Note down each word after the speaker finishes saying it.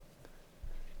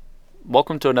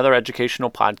Welcome to another educational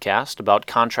podcast about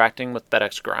contracting with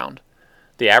FedEx Ground.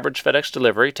 The average FedEx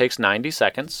delivery takes 90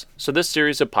 seconds, so this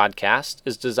series of podcasts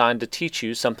is designed to teach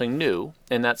you something new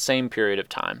in that same period of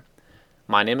time.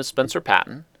 My name is Spencer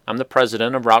Patton. I'm the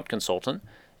president of Route Consultant,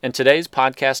 and today's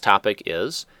podcast topic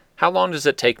is, how long does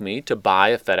it take me to buy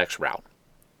a FedEx route?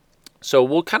 So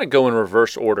we'll kind of go in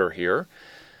reverse order here.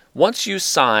 Once you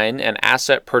sign an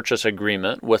asset purchase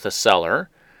agreement with a seller,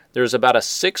 there's about a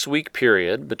 6-week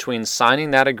period between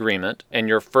signing that agreement and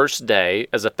your first day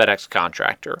as a FedEx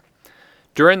contractor.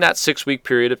 During that 6-week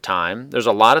period of time, there's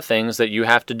a lot of things that you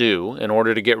have to do in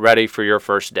order to get ready for your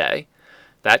first day.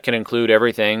 That can include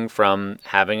everything from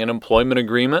having an employment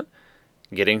agreement,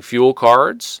 getting fuel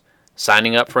cards,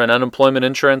 signing up for an unemployment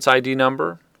insurance ID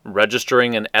number,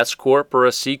 registering an S Corp or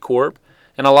a C Corp,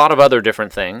 and a lot of other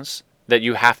different things that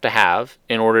you have to have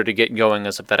in order to get going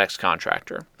as a FedEx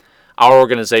contractor. Our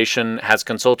organization has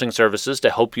consulting services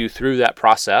to help you through that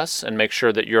process and make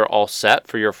sure that you're all set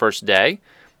for your first day.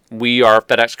 We are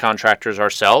FedEx contractors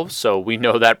ourselves, so we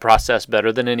know that process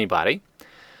better than anybody.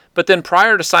 But then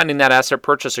prior to signing that asset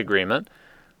purchase agreement,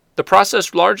 the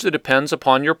process largely depends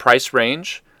upon your price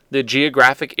range, the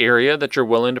geographic area that you're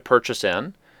willing to purchase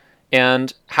in,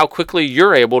 and how quickly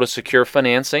you're able to secure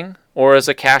financing, or as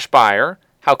a cash buyer,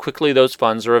 how quickly those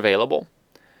funds are available.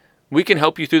 We can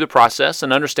help you through the process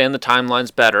and understand the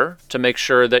timelines better to make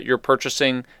sure that you're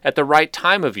purchasing at the right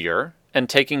time of year and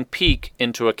taking peak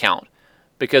into account.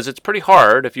 Because it's pretty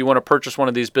hard if you want to purchase one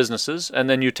of these businesses and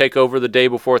then you take over the day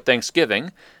before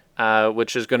Thanksgiving,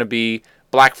 which is going to be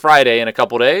Black Friday in a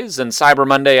couple days and Cyber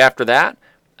Monday after that.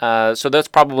 So that's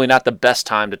probably not the best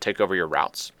time to take over your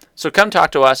routes. So come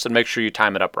talk to us and make sure you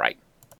time it up right.